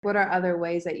What are other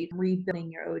ways that you can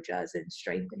rebuilding your ojas and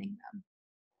strengthening them?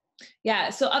 Yeah.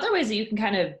 So other ways that you can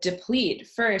kind of deplete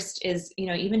first is,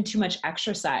 even too much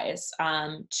exercise,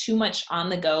 too much on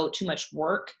the go, too much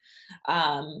work,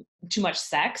 too much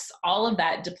sex, all of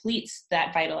that depletes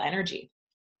that vital energy.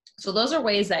 So those are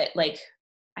ways that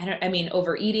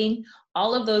overeating,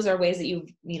 all of those are ways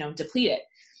that deplete it.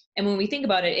 And when we think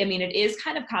about it, it is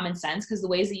kind of common sense because the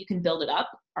ways that you can build it up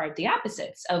are the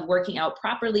opposites of working out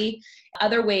properly.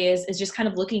 Other ways is just kind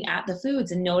of looking at the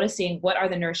foods and noticing what are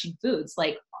the nourishing foods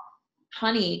like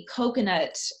honey,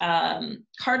 coconut,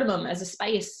 cardamom as a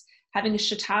spice, having a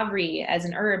shatavari as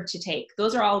an herb to take.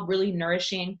 Those are all really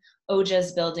nourishing,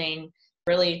 ojas building,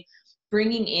 really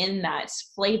bringing in that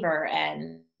flavor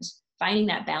and finding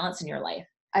that balance in your life.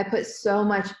 I put so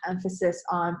much emphasis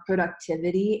on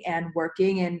productivity and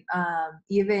working and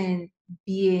even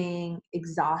being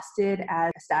exhausted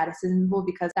as a status symbol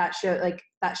because that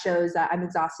shows that I'm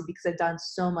exhausted because I've done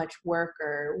so much work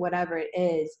or whatever it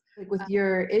is. Like with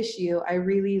your issue, I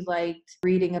really liked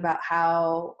reading about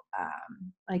how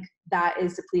that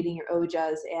is depleting your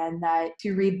ojas and that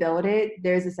to rebuild it,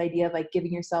 there's this idea of like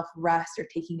giving yourself rest or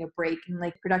taking a break and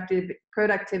like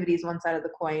productivity is one side of the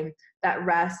coin. That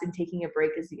rest and taking a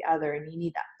break is the other, and you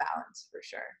need that balance for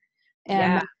sure. And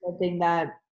Yeah. that's one thing that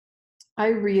I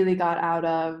really got out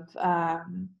of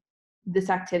this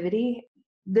activity.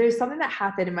 There's something that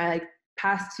happened in my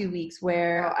past 2 weeks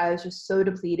where I was just so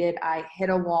depleted. I hit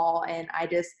a wall and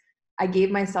I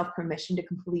gave myself permission to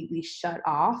completely shut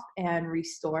off and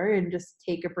restore and just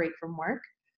take a break from work.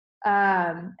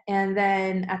 And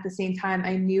then at the same time,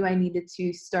 I knew I needed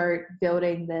to start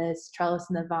building this Trellis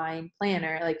and the Vine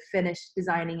planner, like finish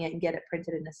designing it and get it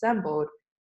printed and assembled.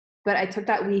 But I took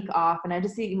that week off and I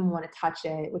just didn't even want to touch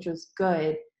it, which was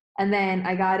good. And then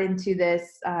I got into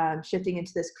this, shifting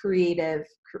into this creation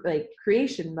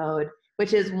mode,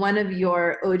 which is one of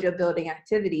your Oja building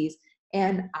activities.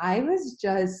 And I was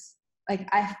just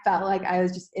I felt like I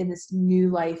was just in this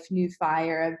new life, new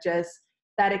fire of just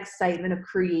that excitement of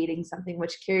creating something,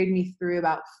 which carried me through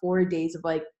about 4 days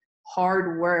of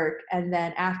hard work. And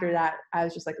then after that, I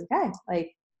was just okay,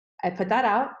 I put that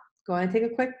out, going to take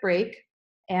a quick break.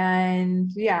 And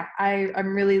yeah,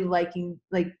 I'm really liking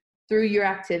through your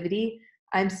activity,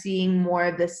 I'm seeing more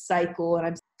of this cycle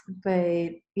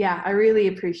but yeah, I really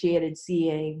appreciated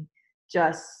seeing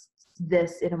just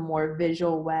this in a more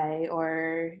visual way,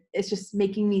 or it's just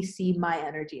making me see my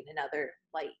energy in another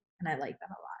light. And I like that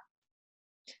a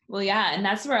lot. Well, yeah. And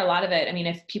that's where a lot of it,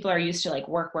 if people are used to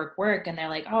work, work, work, and they're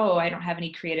like, oh, I don't have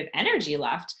any creative energy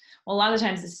left. Well, a lot of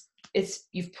times it's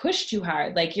you've pushed too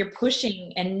hard. Like you're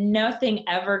pushing and nothing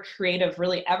ever creative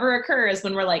really ever occurs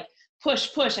when we're like,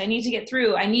 push, push, I need to get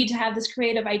through. I need to have this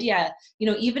creative idea.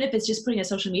 Even if it's just putting a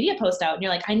social media post out and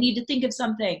you're like, I need to think of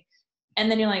something. And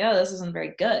then you're like, oh, this isn't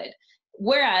very good.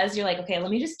 Whereas you're like, okay,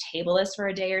 let me just table this for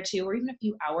a day or two, or even a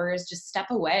few hours, just step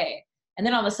away. And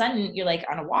then all of a sudden you're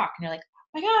on a walk and you're like,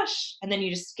 oh my gosh. And then you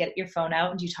just get your phone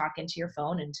out and you talk into your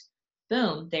phone and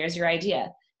boom, there's your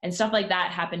idea. And stuff like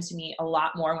that happened to me a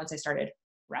lot more once I started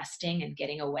resting and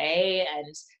getting away.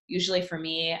 And usually for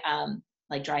me,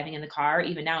 driving in the car,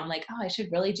 even now I'm like, oh, I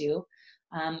should really do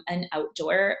an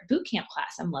outdoor boot camp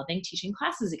class. I'm loving teaching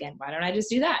classes again. Why don't I just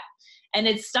do that? And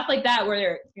it's stuff like that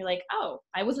where you're like, oh,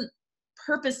 I wasn't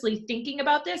purposely thinking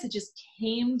about this. It just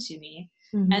came to me.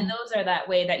 And Mhm. those are that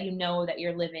way that that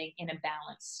you're living in a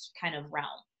balanced kind of realm.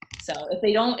 So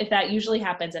if that usually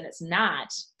happens and it's not,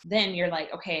 then you're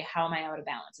like, okay, how am I out of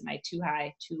balance? Am I too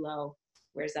high, too low?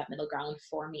 Where's that middle ground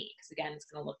for me? Because again, it's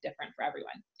going to look different for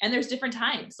everyone. And there's different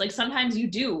times. Like sometimes you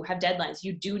do have deadlines.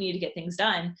 You do need to get things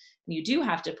done and you do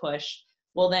have to push.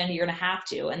 Well, then you're going to have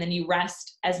to. And then you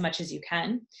rest as much as you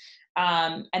can.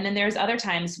 And then there's other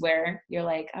times where you're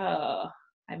like, oh,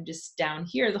 I'm just down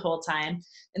here the whole time.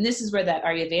 And this is where that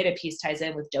Ayurveda piece ties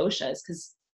in with doshas,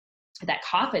 because that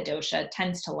kapha dosha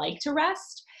tends to like to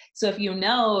rest. So if you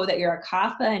know that you're a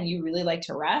kapha and you really like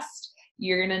to rest,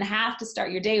 you're going to have to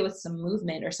start your day with some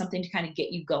movement or something to kind of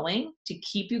get you going, to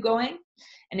keep you going.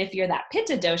 And if you're that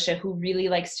pitta dosha who really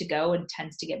likes to go and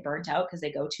tends to get burnt out because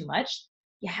they go too much,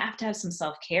 you have to have some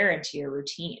self-care into your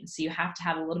routine. So you have to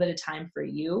have a little bit of time for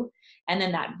you. And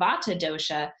then that vata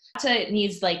dosha, vata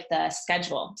needs the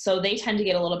schedule. So they tend to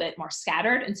get a little bit more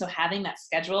scattered. And so having that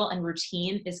schedule and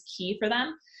routine is key for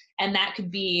them. And that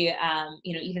could be,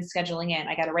 even scheduling in,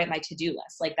 I got to write my to-do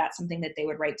list. That's something that they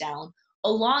would write down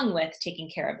along with taking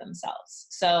care of themselves.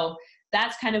 So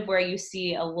that's kind of where you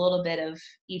see a little bit of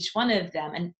each one of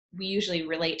them. And we usually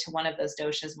relate to one of those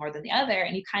doshas more than the other.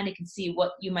 And you kind of can see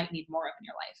what you might need more of in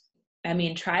your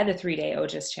life. Try the 3-day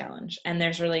Ojas challenge. And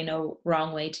there's really no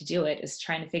wrong way to do it, is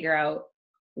trying to figure out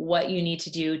what you need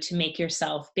to do to make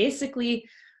yourself basically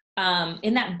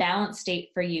in that balanced state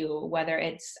for you, whether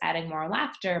it's adding more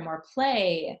laughter, more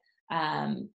play,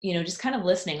 just kind of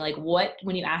listening, like what,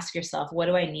 when you ask yourself, what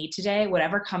do I need today?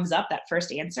 Whatever comes up, that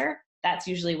first answer, that's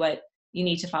usually what you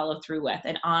need to follow through with,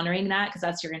 and honoring that, because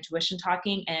that's your intuition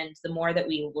talking. And the more that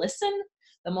we listen,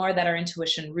 the more that our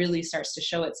intuition really starts to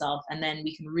show itself. And then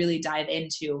we can really dive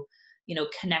into,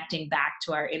 connecting back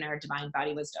to our inner divine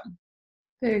body wisdom.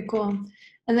 Very cool.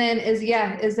 And then is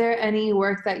there any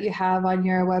work that you have on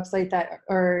your website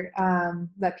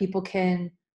that people can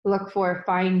look for,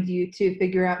 find you to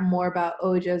figure out more about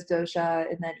Oja's dosha,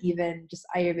 and then even just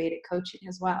Ayurvedic coaching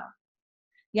as well?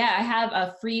 Yeah, I have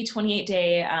a free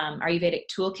 28-day Ayurvedic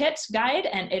toolkit guide.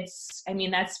 And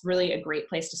that's really a great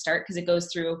place to start, because it goes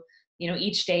through,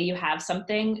 each day you have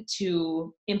something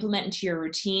to implement into your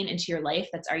routine, into your life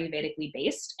that's Ayurvedically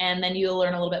based. And then you'll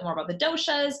learn a little bit more about the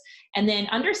doshas, and then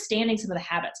understanding some of the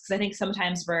habits. Because I think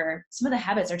sometimes some of the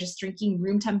habits are just drinking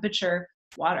room temperature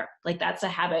water. Like that's a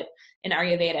habit in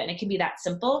Ayurveda, and it can be that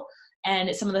simple. And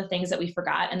it's some of the things that we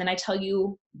forgot. And then I tell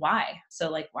you why.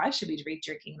 So like, why should we be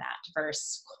drinking that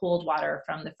versus cold water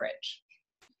from the fridge?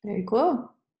 Very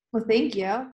cool. Well, thank you.